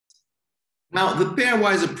Now, the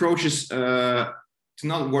pairwise approaches do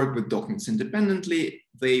not work with documents independently.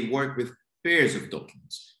 They work with pairs of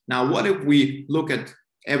documents. Now, what if we look at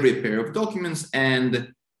every pair of documents,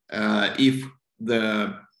 and if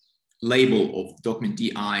the label of document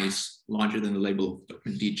DI is larger than the label of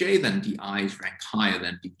document DJ, then DI is ranked higher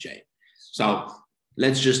than DJ. So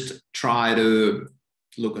let's just try to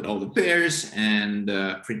look at all the pairs and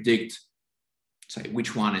predict, say,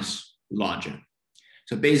 which one is larger.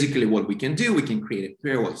 So basically what we can do, we can create a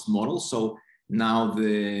pairwise model. So now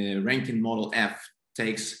the ranking model F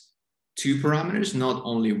takes two parameters, not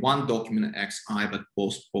only one document xi, but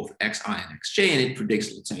both xi and xj, and it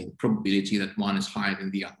predicts, let's say, the probability that one is higher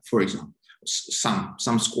than the other. For example,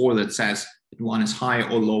 some score that says that one is higher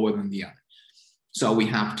or lower than the other. So we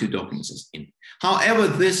have two documents as in. However,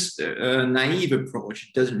 this naive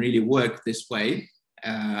approach doesn't really work this way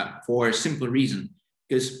for a simple reason,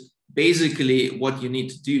 because basically what you need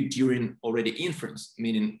to do during already inference,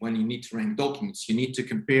 meaning when you need to rank documents, you need to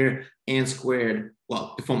compare n squared,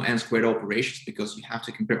 well, perform n squared operations, because you have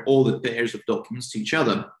to compare all the pairs of documents to each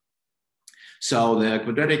other. So the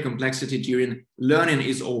quadratic complexity during learning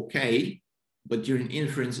is okay, but during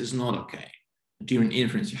inference is not okay. During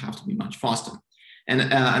inference, you have to be much faster. And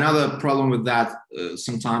another problem with that,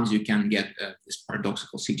 sometimes you can get this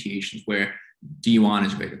paradoxical situations where D1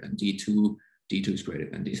 is greater than D2, D2 is greater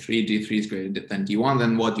than D3, D3 is greater than D1,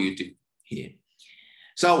 then what do you do here?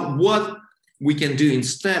 So what we can do,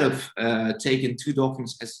 instead of taking two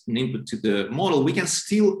documents as an input to the model, we can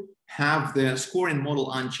still have the scoring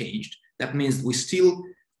model unchanged. That means we still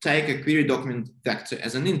take a query document vector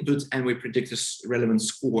as an input and we predict a relevant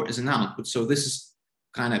score as an output. So this is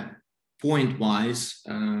kind of point-wise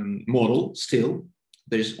model still.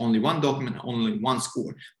 There's only one document, only one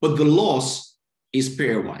score, but the loss is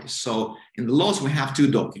pairwise. So in the loss, we have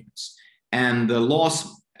two documents, and the loss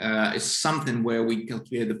is something where we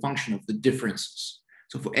calculate the function of the differences.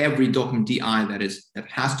 So for every document DI that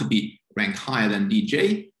has to be ranked higher than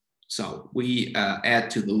DJ, so we add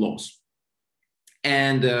to the loss.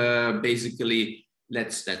 And basically,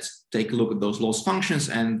 let's take a look at those loss functions,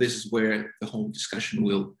 and this is where the whole discussion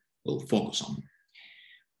will focus on.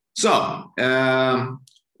 So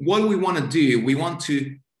what we want to do, we want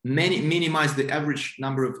to minimize the average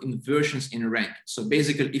number of inversions in a rank. So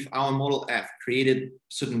basically, if our model F created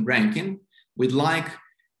certain ranking, we'd like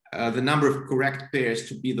the number of correct pairs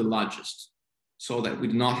to be the largest, so that we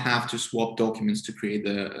do not have to swap documents to create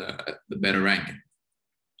the better ranking.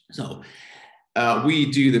 So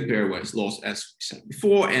we do the pairwise loss as we said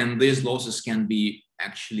before, and these losses can be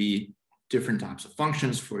actually different types of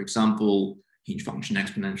functions, for example, hinge function,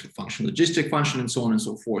 exponential function, logistic function, and so on and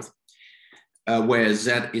so forth, where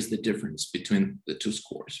Z is the difference between the two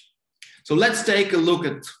scores. So let's take a look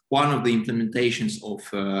at one of the implementations of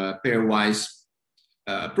pairwise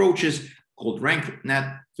approaches called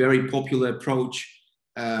RankNet, very popular approach,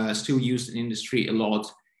 still used in industry a lot.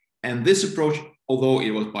 And this approach, although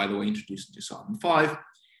it was, by the way, introduced in 2005,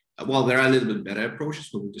 well, there are a little bit better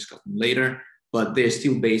approaches, we'll discuss them later, but they're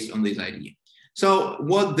still based on this idea. So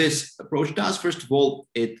what this approach does, first of all,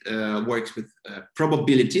 it works with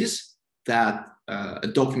probabilities that a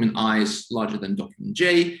document I is larger than document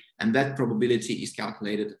J, and that probability is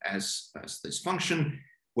calculated as this function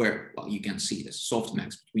where, well, you can see this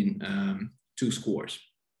softmax between two scores.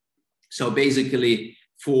 So basically,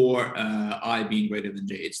 for I being greater than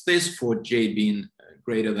J, it's this. For J being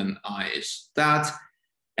greater than I is that.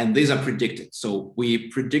 And these are predicted. So we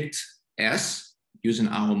predict S using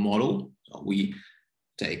our model. So we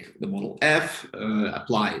take the model F,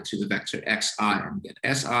 apply it to the vector Xi and get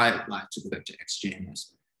Si, apply it to the vector Xj and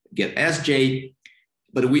get Sj.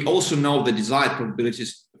 But we also know the desired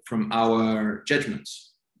probabilities from our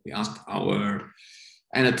judgments. We asked our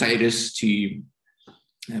annotators to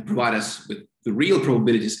provide us with the real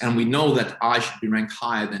probabilities, and we know that I should be ranked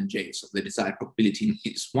higher than J. So the desired probability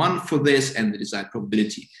is 1 for this, and the desired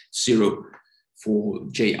probability 0 for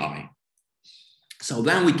Ji. So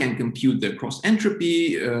then we can compute the cross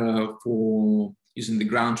entropy for using the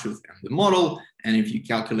ground truth and the model. And if you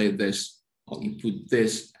calculate this, well, you put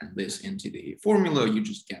this and this into the formula, you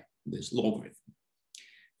just get this logarithm,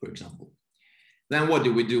 for example. Then what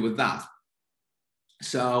do we do with that?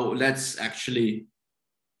 So let's actually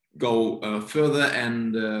go further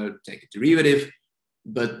and take a derivative.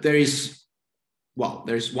 But there is, well,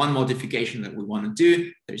 there's one modification that we want to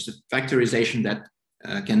do. There's a factorization that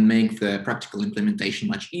can make the practical implementation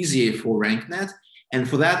much easier for RankNet. And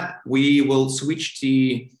for that, we will switch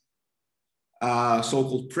to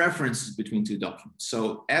so-called preferences between two documents.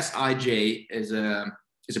 So Sij is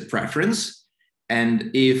a preference.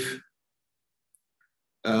 And if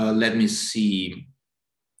let me see.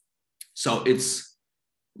 So it's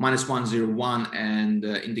 -1, 0, 1, and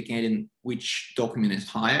indicating which document is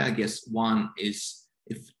higher. I guess 1 is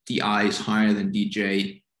if DI is higher than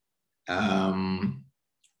DJ, and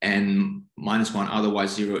 -1,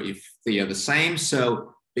 otherwise 0 if they are the same.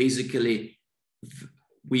 So basically,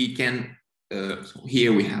 we can,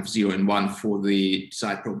 here we have 0 and 1 for the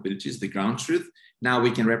desired probabilities, the ground truth. Now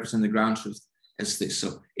we can represent the ground truth as this.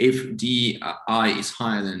 So if DI is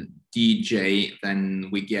higher than DJ, then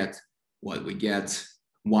we get what we get,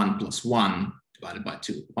 1 + 1 divided by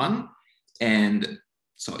 2, 1. And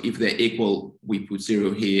so if they're equal, we put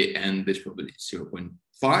 0 here, and this probability is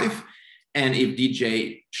 0.5. And if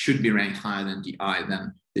DJ should be ranked higher than DI,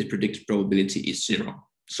 then the predicted probability is 0.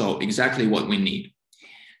 So exactly what we need.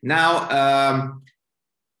 Now,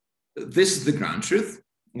 this is the ground truth.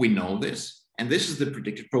 We know this. And this is the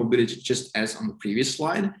predicted probability, just as on the previous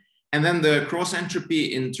slide. And then the cross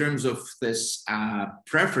entropy in terms of this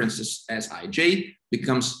preferences as ij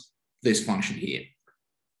becomes this function here.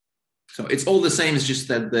 So it's all the same, it's just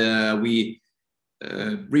that we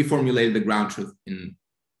reformulated the ground truth in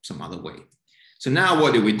some other way. So now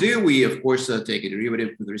what do? We, of course, take a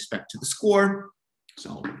derivative with respect to the score.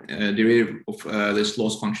 So derivative of this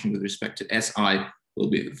loss function with respect to Si will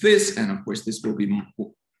be this. And of course, this will be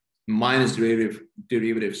minus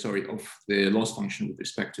derivative of the loss function with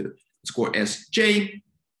respect to the score Sj.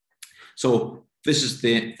 So this is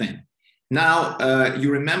the thing. Now, you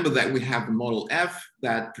remember that we have the model F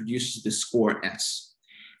that produces the score S.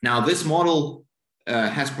 Now, this model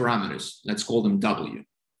has parameters. Let's call them W.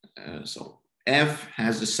 So F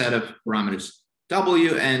has a set of parameters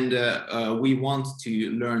W, and we want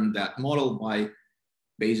to learn that model by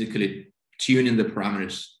basically tuning the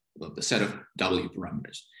parameters of the set of W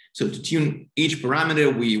parameters. So to tune each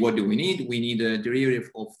parameter, what do we need? We need a derivative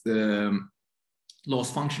of the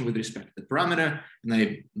loss function with respect to the parameter,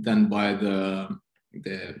 and then by the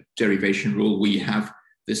derivation rule, we have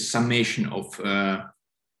this summation of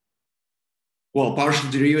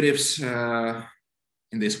partial derivatives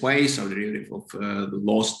in this way. So derivative of the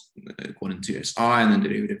loss according to Si, and then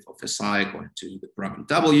derivative of Si according to the parameter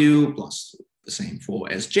W, plus the same for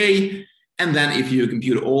Sj. And then if you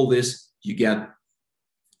compute all this, you get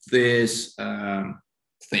this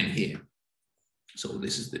thing here. So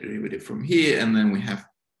this is the derivative from here, and then we have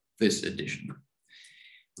this addition.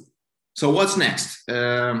 So what's next?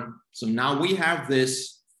 So now we have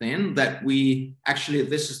this thing that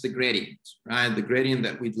this is the gradient, right? The gradient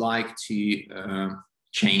that we'd like to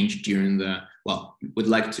change during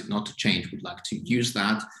we'd like to, not to change, we'd like to use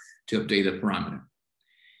that to update the parameter.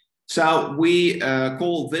 So we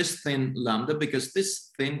call this thing lambda because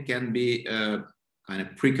this thing can be kind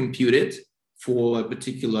of pre-computed for a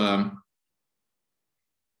particular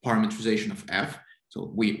parameterization of F.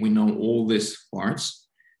 So we know all these parts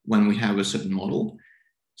when we have a certain model.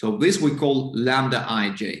 So this we call lambda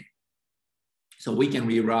ij. So we can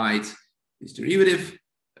rewrite this derivative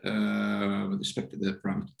with respect to the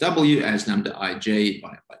parameter W as lambda ij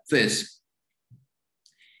by this.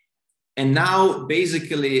 And now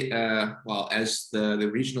basically, as the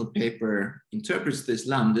original paper interprets these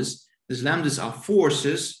lambdas are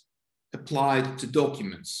forces applied to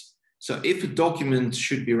documents. So if a document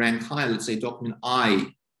should be ranked higher, let's say document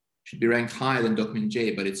I should be ranked higher than document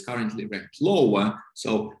J, but it's currently ranked lower.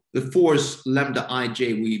 So the force lambda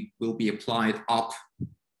ij will be applied up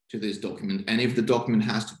to this document. And if the document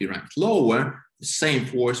has to be ranked lower, the same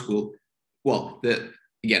force will,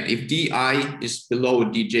 again, if DI is below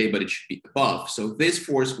DJ, but it should be above. So this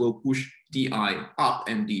force will push DI up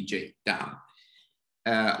and DJ down.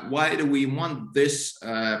 Why do we want this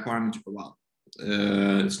parameter? Well,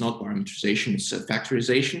 it's not parameterization, it's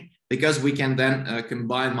factorization, because we can then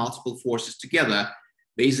combine multiple forces together.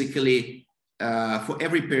 Basically, for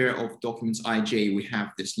every pair of documents ij, we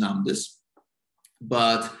have this lambdas,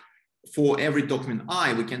 but for every document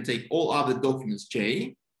I, we can take all other documents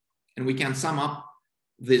j, and we can sum up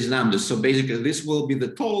these lambdas. So basically, this will be the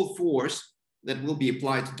total force that will be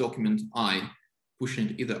applied to document I, pushing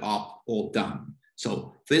it either up or down.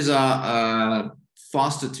 So these are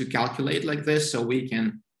faster to calculate like this, so we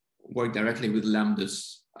can work directly with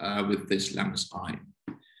lambdas, with this lambdas I,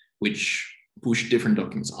 which push different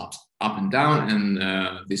documents up and down,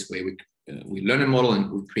 and this way we learn a model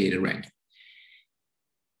and we create a rank.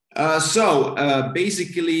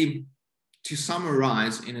 Basically, to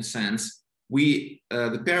summarize, in a sense, the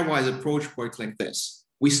pairwise approach works like this.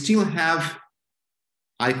 We still have,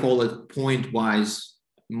 I call it pointwise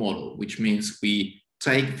model, which means we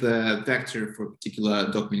take the vector for a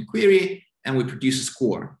particular document query and we produce a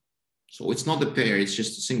score. So it's not a pair, it's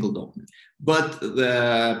just a single document. but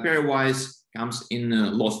the pairwise comes in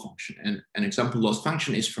a loss function. And an example loss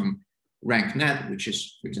function is from RankNet, which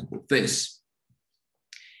is, for example, this.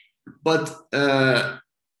 But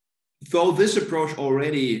though this approach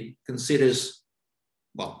already considers,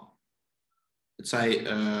 well, let's say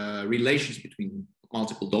relations between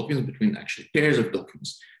multiple documents, between actually pairs of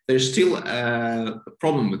documents, there's still a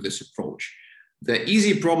problem with this approach. The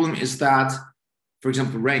easy problem is that, for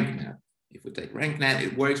example, RankNet, if we take RankNet,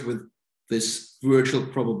 it works with this virtual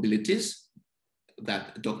probabilities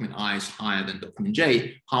that document I is higher than document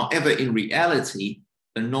J. However, in reality,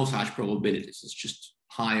 there are no such probabilities. It's just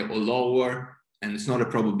higher or lower, and it's not a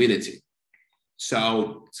probability.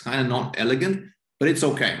 So it's kind of not elegant, but it's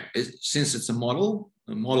okay. Since it's a model,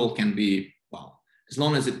 the model can be, well, as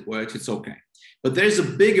long as it works, it's okay. But there's a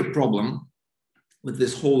bigger problem with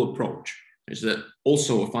this whole approach. There's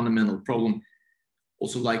also a fundamental problem,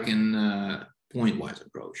 also like in pointwise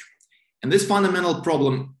approach. And this fundamental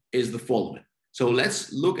problem is the following. So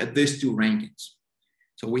let's look at these two rankings.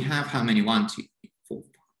 So we have how many? 1, 2, 3, 4, 5,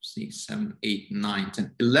 6, 7, 8, 9,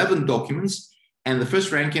 10, 11 documents. And the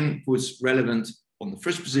first ranking puts relevant on the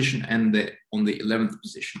first position and on the 11th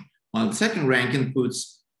position, while the second ranking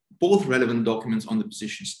puts both relevant documents on the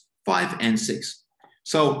positions 5 and 6.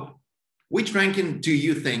 So which ranking do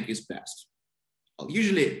you think is best? Well,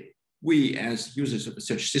 usually we as users of a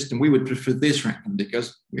search system, we would prefer this ranking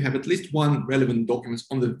because we have at least one relevant document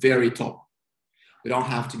on the very top. We don't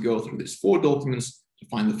have to go through these 4 documents to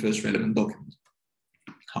find the first relevant document.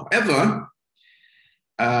 However,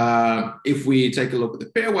 if we take a look at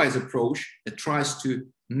the pairwise approach that tries to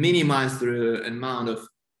minimize the amount of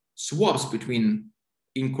swaps between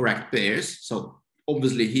incorrect pairs. So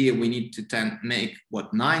obviously here we need to make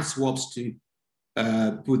 9 swaps to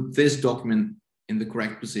put this document in the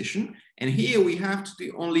correct position. And here we have to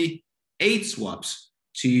do only 8 swaps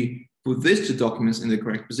to put these 2 documents in the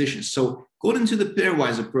correct position. So according to the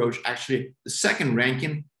pairwise approach, actually the second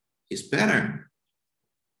ranking is better.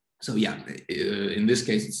 So yeah, in this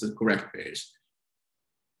case, it's the correct pairs.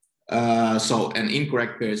 And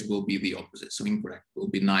incorrect pairs will be the opposite. So incorrect will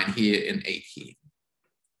be 9 here and 8 here.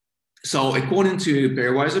 So according to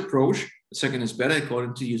pairwise approach, the second is better.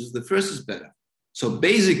 According to users, the first is better. So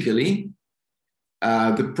basically,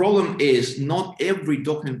 the problem is not every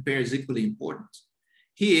document pair is equally important.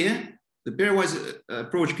 Here, the pairwise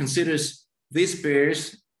approach considers these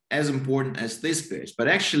pairs as important as these pairs, but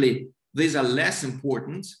actually these are less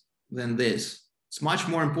important than this. It's much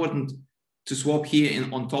more important to swap here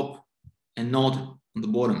on top and not on the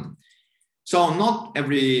bottom. So not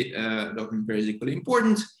every document pair is equally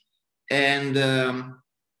important. And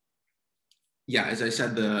yeah, as I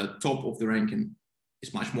said, the top of the ranking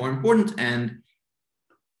is much more important. And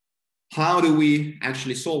how do we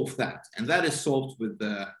actually solve that? And that is solved with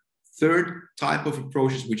the third type of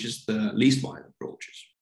approaches, which is the least violent.